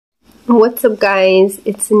What's up, guys?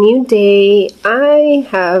 It's a new day. I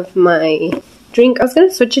have my drink. I was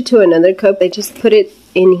gonna switch it to another cup. I just put it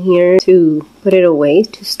in here to put it away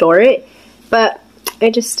to store it, but I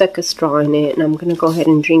just stuck a straw in it, and I'm gonna go ahead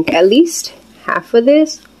and drink at least half of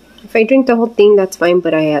this. If I drink the whole thing, that's fine,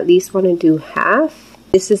 but I at least want to do half.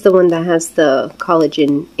 This is the one that has the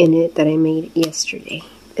collagen in it that I made yesterday.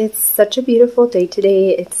 It's such a beautiful day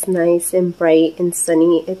today. It's nice and bright and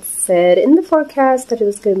sunny. It said in the forecast that it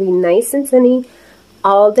was going to be nice and sunny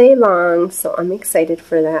all day long, so I'm excited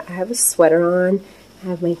for that. I have a sweater on. I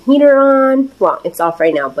have my heater on. Well, it's off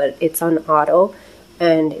right now, but it's on auto,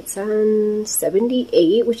 and it's on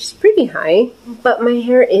 78, which is pretty high, but my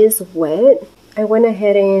hair is wet. I went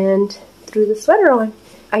ahead and threw the sweater on.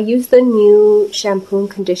 I used the new shampoo and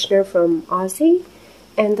conditioner from Aussie.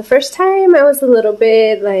 And the first time I was a little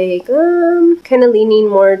bit like, kind of leaning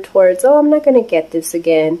more towards, oh, I'm not going to get this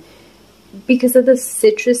again. Because of the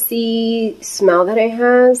citrusy smell that it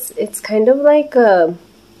has. It's kind of like a,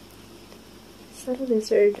 is that a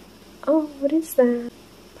lizard? Oh, what is that?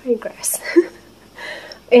 Pine grass.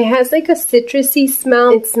 It has like a citrusy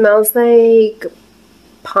smell. It smells like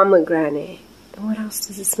pomegranate. What else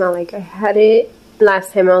does it smell like? I had it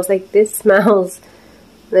last time. I was like, this smells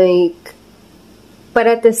like... But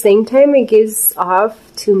at the same time, it gives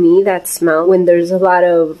off, to me, that smell when there's a lot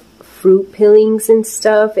of fruit peelings and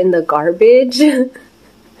stuff in the garbage.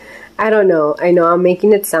 I don't know. I know I'm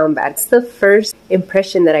making it sound bad. It's the first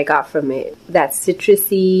impression that I got from it. That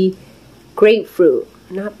citrusy grapefruit.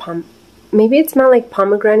 Not maybe it smelled like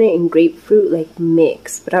pomegranate and grapefruit, like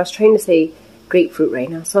mix. But I was trying to say grapefruit right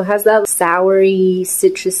now. So it has that soury,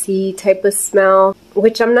 citrusy type of smell,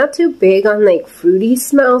 which I'm not too big on like fruity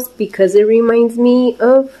smells because it reminds me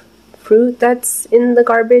of fruit that's in the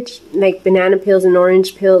garbage, like banana peels and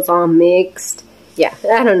orange peels all mixed. Yeah,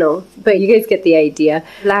 I don't know, but you guys get the idea.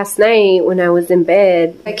 Last night when I was in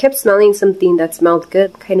bed, I kept smelling something that smelled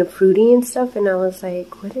good, kind of fruity and stuff, and I was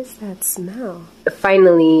like, what is that smell?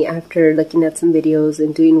 Finally, after looking at some videos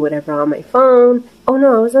and doing whatever on my phone, oh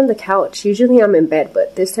no, I was on the couch. Usually I'm in bed,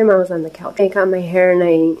 but this time I was on the couch. I got my hair and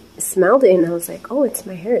I smelled it and I was like, oh, it's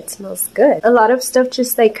my hair, it smells good. A lot of stuff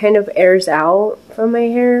just like kind of airs out from my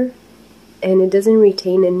hair, and it doesn't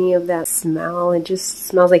retain any of that smell. It just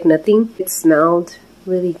smells like nothing. It smelled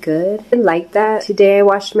really good. I like that. Today I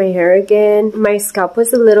washed my hair again. My scalp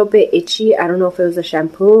was a little bit itchy. I don't know if it was the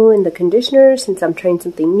shampoo and the conditioner since I'm trying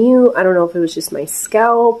something new. I don't know if it was just my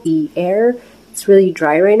scalp, the air. It's really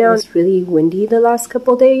dry right now. It's really windy the last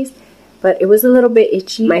couple days, but it was a little bit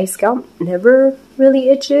itchy. My scalp never really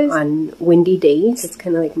itches on windy days. It's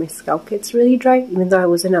kind of like my scalp gets really dry even though I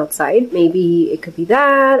wasn't outside. Maybe it could be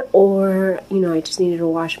that, or you know, I just needed to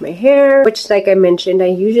wash my hair, which like I mentioned, I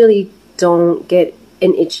usually don't get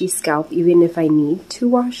an itchy scalp even if I need to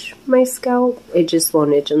wash my scalp. It just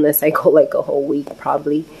won't itch unless I go like a whole week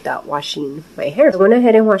probably without washing my hair. I went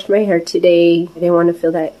ahead and washed my hair today. I didn't want to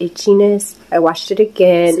feel that itchiness. I washed it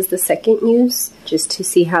again. This is the second use just to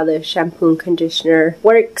see how the shampoo and conditioner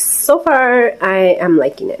works. So far I am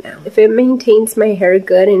liking it now. If it maintains my hair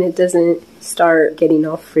good and it doesn't start getting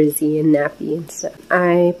all frizzy and nappy and stuff,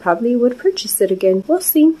 I probably would purchase it again. We'll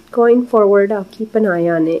see. Going forward, I'll keep an eye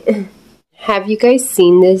on it. Have you guys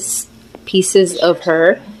seen this Pieces of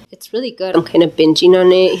Her? It's really good. I'm kind of binging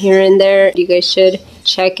on it here and there. You guys should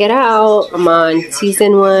check it out. I'm on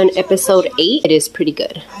season 1, episode 8. It is pretty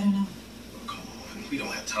good. I don't know. Come on, we don't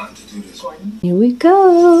have time to do this. Here we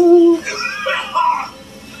go.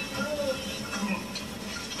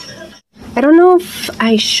 I don't know if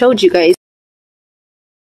I showed you guys.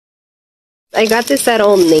 I got this at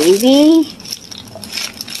Old Navy.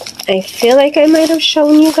 I feel like I might have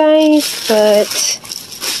shown you guys,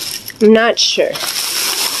 but I'm not sure.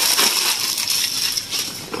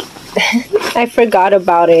 I forgot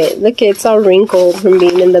about it. Look, it's all wrinkled from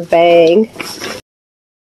being in the bag.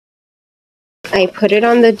 I put it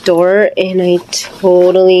on the door and I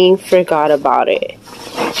totally forgot about it.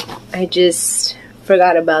 I just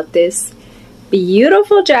forgot about this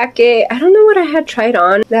beautiful jacket. I don't know what I had tried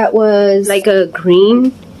on. That was like a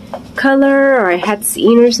green color, or I had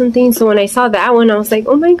seen or something. So when I saw that one, I was like,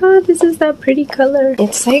 oh my god, this is that pretty color.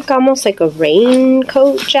 It's like almost like a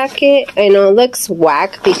raincoat jacket. I know it looks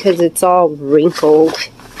whack because it's all wrinkled.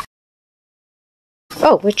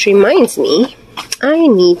 Oh, which reminds me, I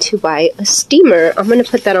need to buy a steamer. I'm gonna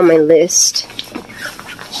put that on my list.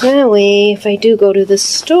 That way, if I do go to the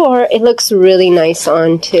store, it looks really nice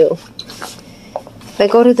on too. If I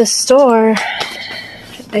go to the store,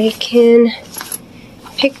 I can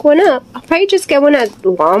pick one up. I'll probably just get one at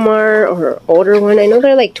Walmart or order one. I know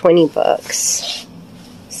they're like 20 bucks.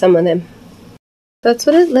 Some of them. That's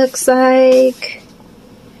what it looks like.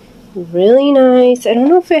 Really nice. I don't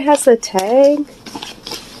know if it has a tag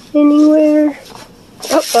anywhere.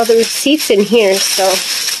 Oh, well, the receipt's in here, so.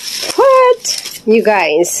 What? You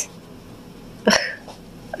guys.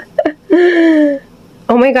 Oh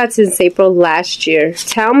my god, since April last year.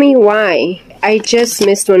 Tell me why. I just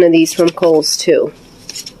missed one of these from Kohl's too.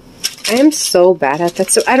 I am so bad at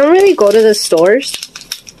that. So I don't really go to the stores.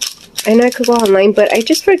 I know I could go online, but I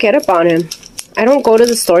just forget about them. I don't go to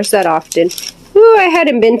the stores that often. Ooh, I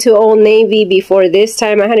hadn't been to Old Navy before this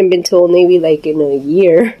time. I hadn't been to Old Navy like in a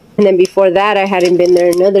year. And then before that, I hadn't been there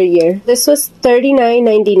another year. This was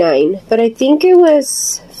 $39.99, but I think it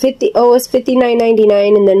was it was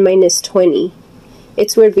 $59.99 and then minus 20.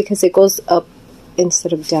 It's weird because it goes up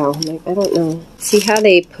instead of down. Like, I don't know. See how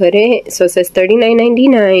they put it? So it says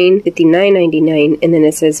 $39.99, $59.99, and then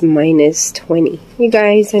it says minus 20. You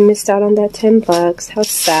guys, I missed out on that 10 bucks. How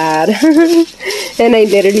sad. And I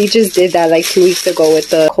literally just did that like 2 weeks ago with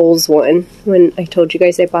the Kohl's one when I told you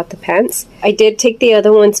guys I bought the pants. I did take the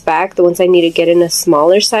other ones back, the ones I need to get in a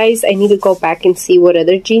smaller size. I need to go back and see what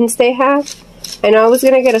other jeans they have. I know I was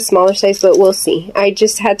going to get a smaller size, but we'll see. I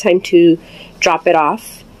just had time to drop it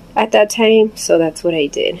off at that time, so that's what I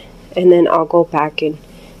did. And then I'll go back and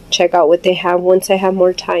check out what they have once I have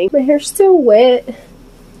more time. My hair's still wet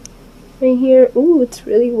right here. Ooh, it's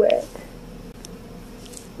really wet.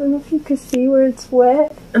 I don't know if you can see where it's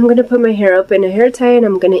wet. I'm gonna put my hair up in a hair tie and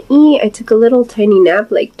I'm gonna eat. I took a little tiny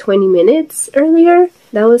nap like 20 minutes earlier.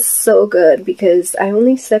 That was so good because I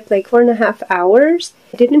only slept like 4.5 hours.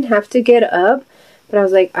 I didn't have to get up, but I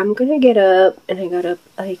was like, I'm gonna get up, and I got up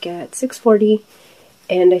like at 6:40.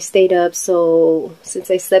 And I stayed up, so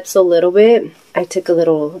since I slept so little bit, I took a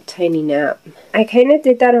little tiny nap. I kind of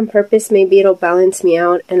did that on purpose. Maybe it'll balance me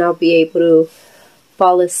out and I'll be able to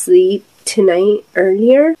fall asleep tonight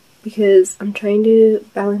earlier because I'm trying to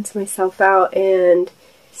balance myself out. And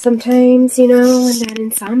sometimes, you know, when that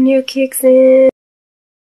insomnia kicks in.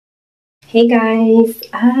 Hey guys,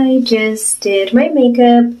 I just did my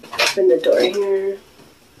makeup. Open the door here.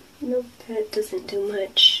 Nope, that doesn't do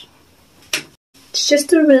much. It's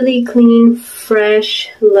just a really clean, fresh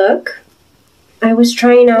look. I was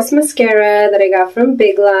trying out this mascara that I got from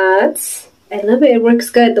Big Lots. I love it. It works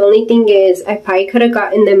good. The only thing is I probably could have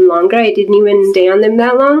gotten them longer. I didn't even stay on them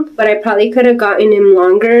that long. But I probably could have gotten them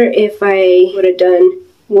longer if I would have done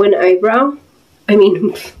one eyebrow. I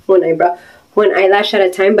mean, one eyelash at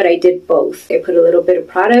a time, but I did both. I put a little bit of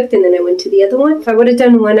product and then I went to the other one. If I would have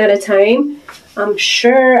done one at a time, I'm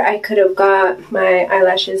sure I could have got my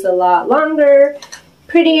eyelashes a lot longer,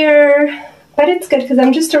 prettier, but it's good because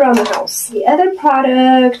I'm just around the house. The other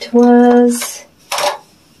product was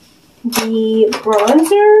the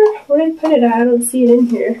bronzer. Where did I put it? I don't see it in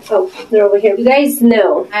here. Oh, they're over here. You guys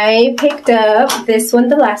know I picked up this one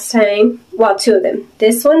the last time. Well, two of them.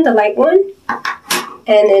 This one, the light one,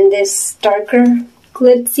 and then this darker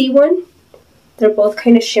glitzy one. They're both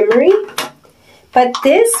kind of shimmery. But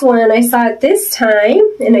this one, I saw it this time,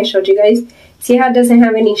 and I showed you guys. See how it doesn't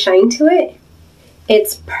have any shine to it?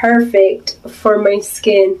 It's perfect for my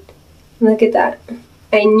skin. Look at that.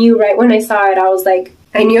 I knew right when I saw it, I was like,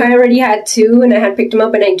 I knew I already had two, and I had picked them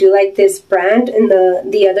up, and I do like this brand and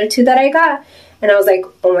the other two that I got. And I was like,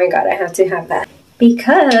 oh my god, I have to have that.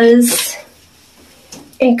 Because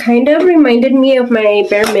it kind of reminded me of my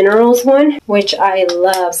Bare Minerals one, which I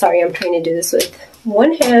love. Sorry, I'm trying to do this with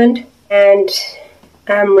one hand. And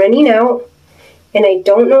I'm running out, and I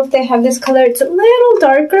don't know if they have this color. It's a little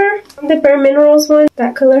darker than the Bare Minerals one.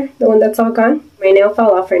 That color, the one that's all gone. My nail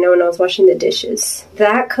fell off right now when I was washing the dishes.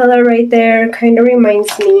 That color right there kind of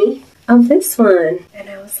reminds me of this one. And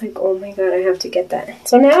I was like, oh my god, I have to get that.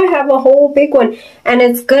 So now I have a whole big one. And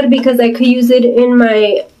it's good because I could use it in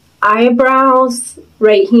my eyebrows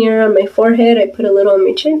right here on my forehead. I put a little on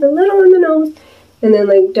my chin, a little on the nose. And then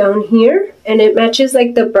like down here, and it matches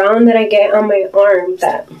like the brown that I get on my arm,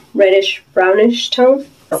 that reddish brownish tone.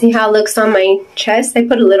 See how it looks on my chest? I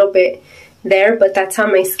put a little bit there, but that's how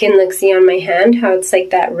my skin looks. See on my hand how it's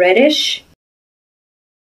like that reddish.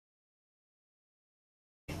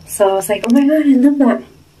 So I was like, oh my god, I love that.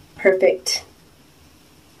 Perfect.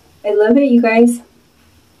 I love it, you guys. I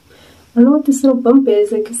don't know what this little bump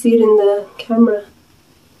is. I can see it in the camera.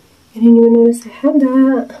 I didn't even notice I had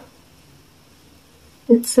that.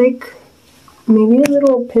 It's like maybe a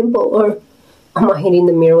little pimple, or I'm not hitting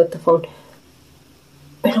the mirror with the phone.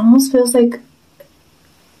 It almost feels like,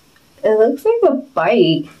 it looks like a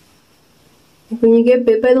bite. Like when you get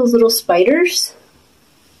bit by those little spiders.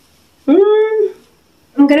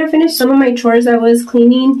 I'm I'm gonna finish some of my chores. I was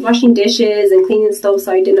cleaning, washing dishes and cleaning the stove,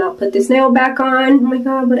 so I did not put this nail back on. Oh my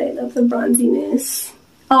god, but I love the bronziness.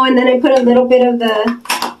 Oh, and then I put a little bit of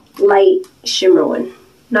the light shimmer one.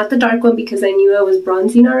 Not the dark one because I knew I was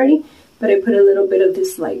bronzing already, but I put a little bit of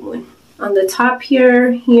this light one. On the top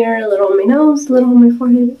here, a little on my nose, a little on my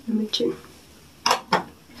forehead, and my chin. Love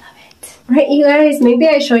it. Alright, you guys, maybe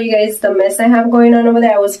I show you guys the mess I have going on over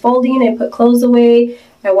there. I was folding, I put clothes away,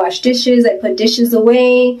 I washed dishes, I put dishes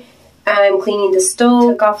away, I'm cleaning the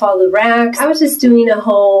stove, took off all the racks. I was just doing a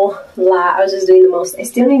whole lot. I was just doing the most. I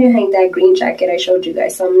still need to hang that green jacket I showed you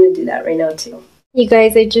guys, so I'm going to do that right now too. You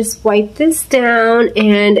guys, I just wiped this down,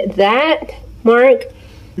 and that mark,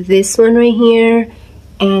 this one right here,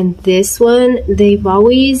 and this one, they've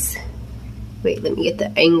always, wait, let me get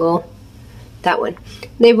the angle, that one.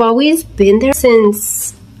 They've always been there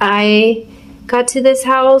since I got to this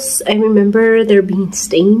house. I remember there being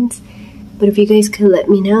stains, but if you guys could let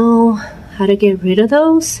me know how to get rid of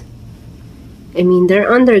those. I mean,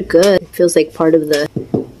 they're on there good. It feels like part of the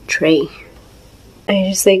tray.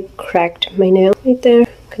 I just like cracked my nail right there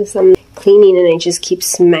because I'm cleaning and I just keep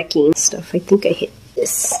smacking stuff. I think I hit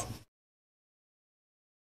this.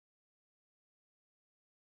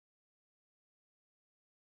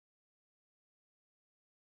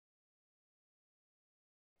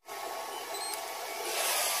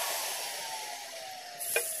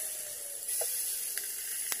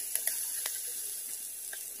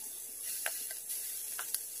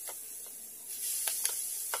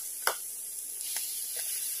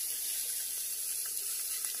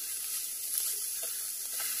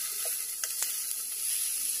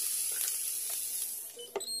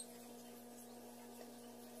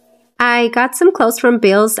 I got some clothes from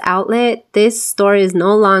Bill's Outlet. This store is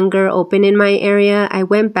no longer open in my area. I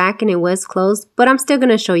went back and it was closed, but I'm still going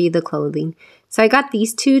to show you the clothing. So I got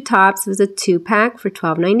these two tops. It was a 2-pack for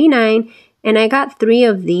 $12.99. And I got 3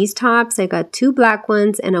 of these tops. I got 2 black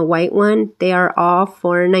ones and a white one. They are all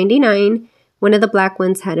 $4.99. One of the black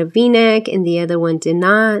ones had a V-neck and the other one did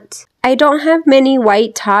not. I don't have many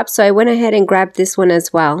white tops, so I went ahead and grabbed this one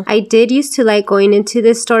as well. I did used to like going into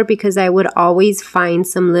this store because I would always find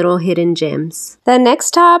some little hidden gems. The next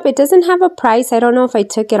top, it doesn't have a price. I don't know if I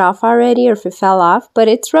took it off already or if it fell off, but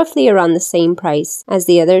it's roughly around the same price as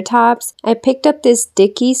the other tops. I picked up this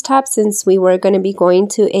Dickies top since we were going to be going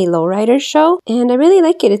to a lowrider show, and I really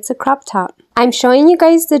like it. It's a crop top. I'm showing you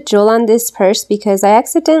guys the jewel on this purse because I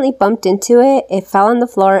accidentally bumped into it. It fell on the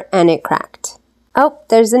floor and it cracked. Oh,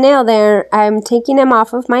 there's a nail there. I'm taking them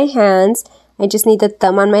off of my hands. I just need the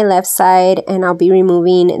thumb on my left side, and I'll be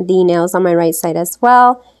removing the nails on my right side as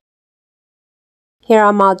well. Here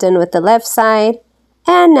I'm all done with the left side,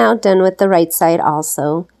 and now done with the right side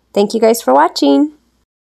also. Thank you guys for watching.